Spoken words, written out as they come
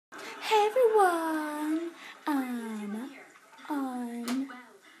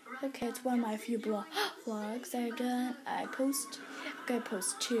Okay, it's one of my few vlogs I've done. I post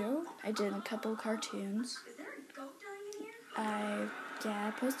 2. I did a couple cartoons. I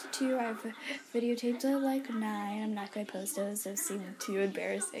posted 2. I've videotaped like 9. I'm not going to post those. Those seem too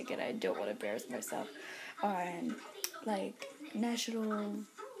embarrassing, and I don't want to embarrass myself on like national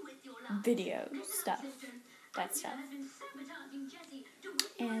video stuff, that stuff.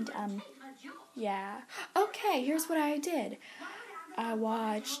 And yeah. Okay, here's what I did. I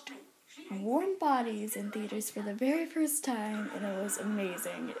watched Warm Bodies in theaters for the very first time, and it was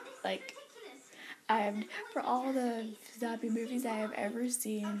amazing. Like, for all the zombie movies I have ever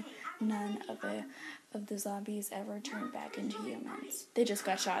seen, none of the zombies ever turned back into humans. They just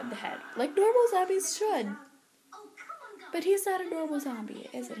got shot in the head, like normal zombies should. But he's not a normal zombie,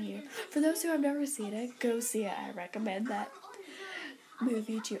 isn't he? For those who have never seen it, go see it. I recommend that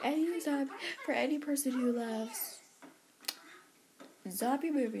movie to for any person who loves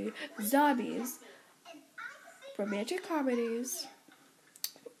zombies, romantic comedies,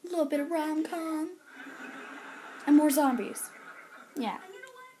 a little bit of rom-com, and more zombies. Yeah.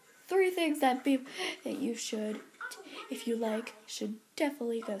 3 things that you should, if you like, should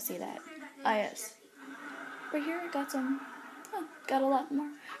definitely go see that. Yes. But here I got a lot more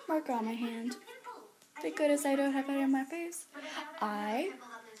marker on my hand. Thank goodness I don't have it on my face. I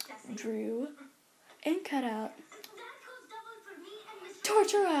drew and cut out,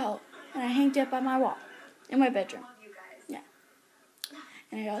 torture out, and I hanged it up on my wall in my bedroom. Yeah.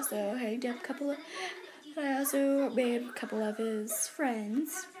 And I also made a couple of his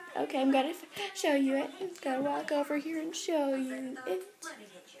friends. Okay, I'm gonna show you it. I'm gonna walk over here and show you it.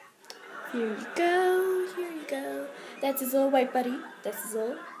 Here you go. That's his little white buddy. That's his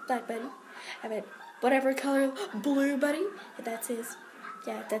little black buddy. I mean, whatever color blue buddy. That's his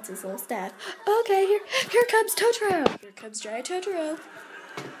little staff. Okay, here comes Totoro. Here comes Giant Totoro.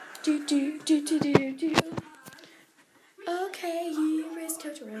 Do. Okay, here's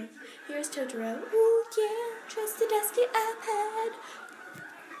Totoro. Ooh, yeah, trusty dusty iPad.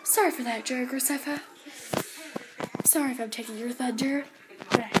 Sorry for that, Joe Graceffa. Sorry if I'm taking your thunder.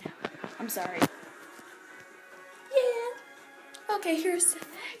 But I know. I'm sorry. Yeah. Okay.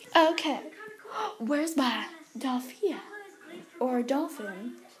 Where's my dolphin? Or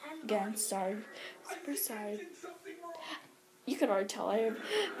dolphin? Again, super sorry. You can already tell I have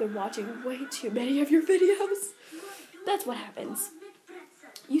been watching way too many of your videos. That's what happens.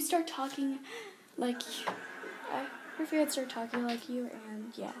 You start talking like you. Your fans start talking like you,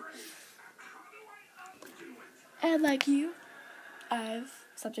 and yeah. And like you, I've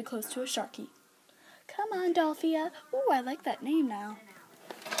something close to a sharky. Come on, Dolphia. Ooh, I like that name now.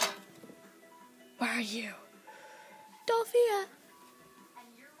 Where are you? Dolphia.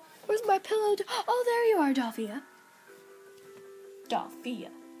 Where's my pillow? Oh, there you are, Dolphia. Dolphia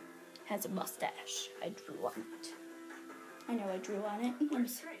has a mustache. I drew on it. I know I drew on it.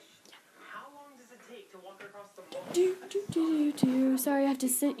 How long does it take to walk across the Do. Sorry, I have to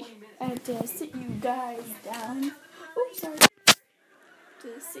sit you guys down. Oh, sorry.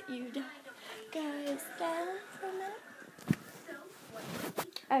 To sit you guys down for a minute.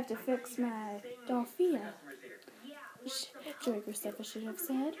 I have to fix my Dolphia. Joey Graceffa should have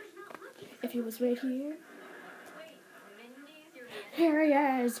said. If he was right here. Here he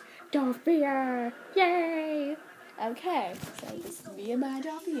is, Dolphia! Yay! Okay, so this is me and my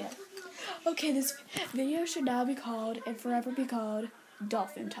Dolphia. Okay, this video should now be called, and forever be called,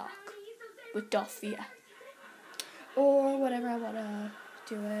 Dolphin Talk with Dolphia. Or whatever I want to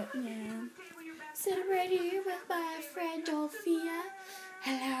do it, yeah. Sitting right here with my friend Dolphia.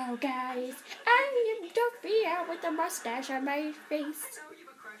 Hello, guys. I am Dolphia with a mustache on my face.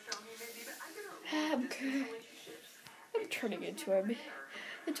 I'm turning into a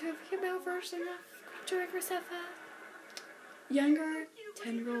female version of Joey Graceffa. Younger,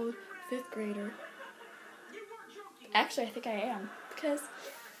 10-year-old, 5th grader. Actually, I think I am, because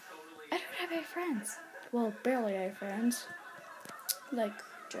I don't have any friends. Well, barely any friends. Like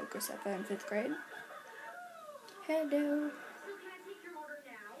Joey Graceffa in 5th grade. Hello.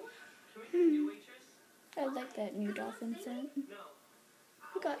 I like that new dolphin scent.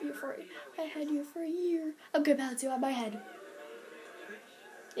 I had you for a year. I'm gonna bounce you on my head.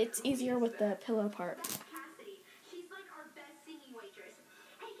 It's easier with the pillow part. She's like our best singing waitress.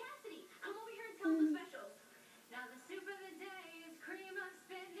 Hey, Cassidy, come over here and tell the specials. Now the soup of the day is cream of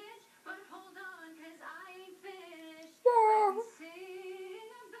spinach, but hold on, 'cause I ain't finished. I'm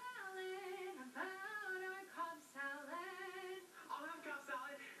singing a ballad about our Cobb salad. I'll have Cobb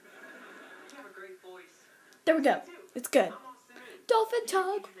salad. You have a great voice. There we go. It's good. Dolphin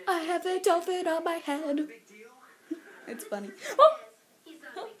talk. I have a dolphin on my head. It's funny. Oh! He's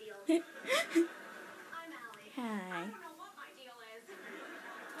not a big deal. Hi.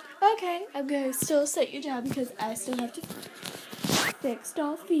 Okay, I'm gonna still set you down because I still have to fix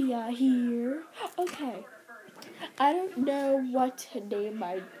Dolphia here. Okay. I don't know what to name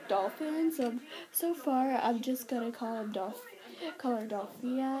my dolphin, so far I'm just gonna call her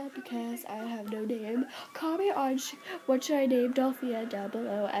Dolphia because I have no name. Comment on what should I name Dolphia down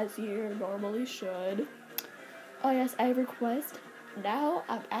below as you normally should. Oh yes, I have a request. Now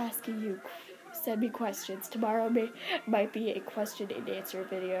I'm asking you, send me questions. Tomorrow might be a question and answer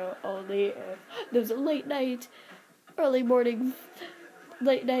video only if there's a late night and early morning.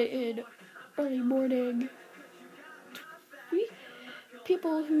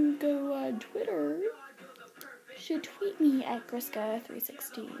 People who go on Twitter should tweet me at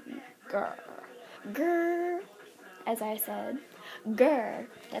Griska316. Grr. Grr. As I said. Grr.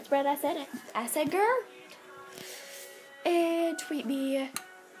 That's right, I said it. I said grr. And tweet me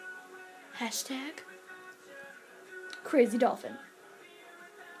hashtag Crazy Dolphin.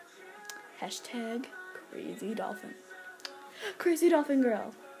 Hashtag Crazy Dolphin. Crazy Dolphin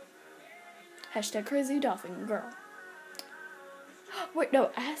Girl. Hashtag Crazy Dolphin Girl. Wait, no,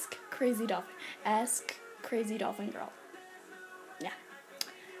 ask Crazy Dolphin. Ask Crazy Dolphin Girl. Yeah.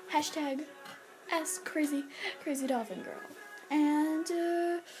 Hashtag Ask Crazy Dolphin Girl. And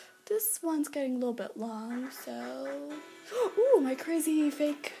this one's getting a little bit long, so ooh, my crazy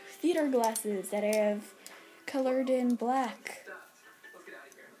fake theater glasses that I have colored in black.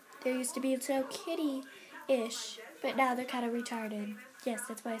 They used to be so kitty-ish, but now they're kind of retarded. Yes,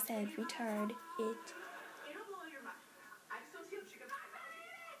 that's why I said retard it.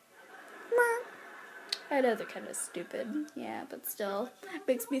 I know they're kind of stupid, yeah, but still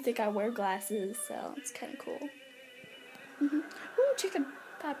makes me think I wear glasses, so it's kind of cool. Ooh, chicken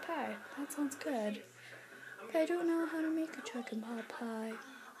pot pie. That sounds good. But I don't know how to make a chicken pot pie.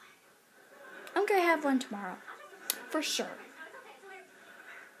 I'm gonna have one tomorrow, for sure.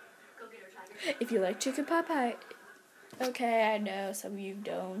 If you like chicken pot pie, okay, I know some of you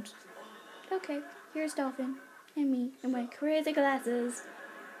don't. Okay, here's Dolphin and me and my crazy glasses.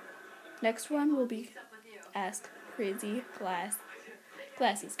 Next one will be Ask Crazy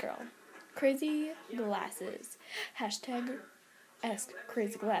Glasses Girl. Crazy Glasses. Hashtag Ask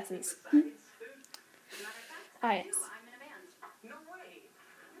Crazy Glasses. Ah, yes.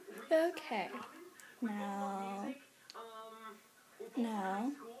 Okay. Now.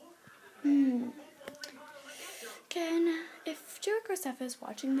 If Jericho is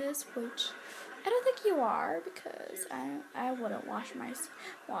watching this, which I don't think you are, because I wouldn't watch myself.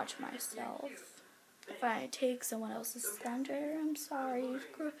 If I take someone else's thunder, I'm sorry,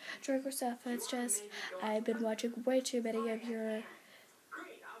 Jericho. It's just I've been watching way too many of your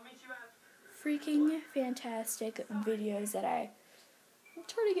freaking fantastic videos that I'm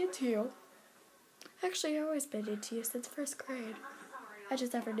turning into. Actually, I've always been into you since first grade. I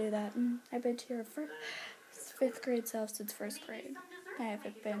just never knew that. I've been to your fifth grade self since first grade. I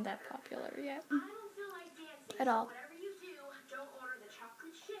haven't been that popular yet. At all.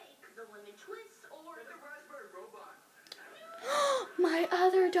 My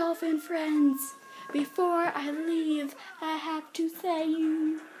other dolphin friends. Before I leave, I have to thank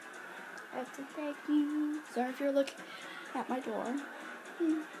you. Sorry if you're looking at my door.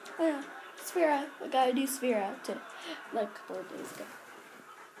 Oh yeah, Sphera. I got a new Sphera like a couple of days ago.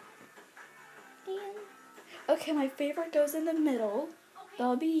 Okay, my favorite goes in the middle.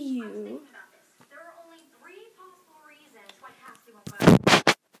 That'll be you. There are only 3 possible reasons why Cassie won't buy.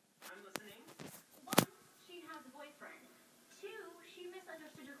 I'm listening. 1, she has a boyfriend. 2, she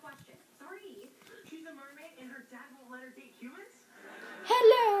misunderstood your question. 3, she's a mermaid and her dad won't let her date humans?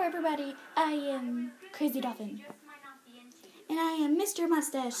 Hello, everybody. I am Crazy Dolphin. And I am Mr.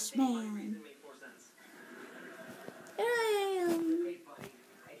 Mustache Man. And I am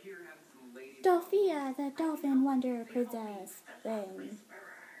Dolphia, the Dolphin Wonder Princess thing.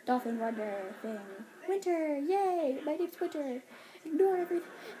 Dolphin Wonder thing. Winter, yay! My name's Winter. Ignore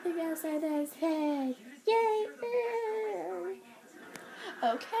everything outside this head. Yay!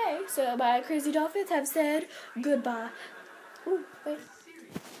 Okay, so my crazy dolphins have said goodbye. Ooh, wait.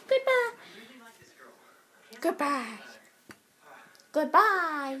 Goodbye. Goodbye.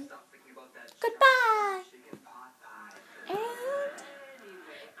 Goodbye. Goodbye. And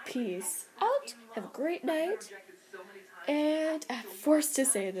peace out. Have a great night. And I'm forced to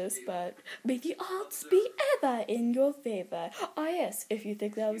say this, but may the odds be ever in your favor. Ah, yes, if you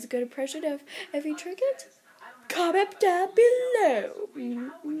think that was a good impression of every trinket, comment down below.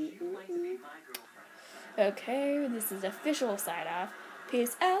 Okay, this is official sign off.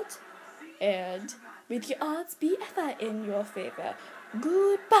 Peace out, and May the odds be ever in your favor.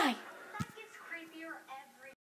 Goodbye.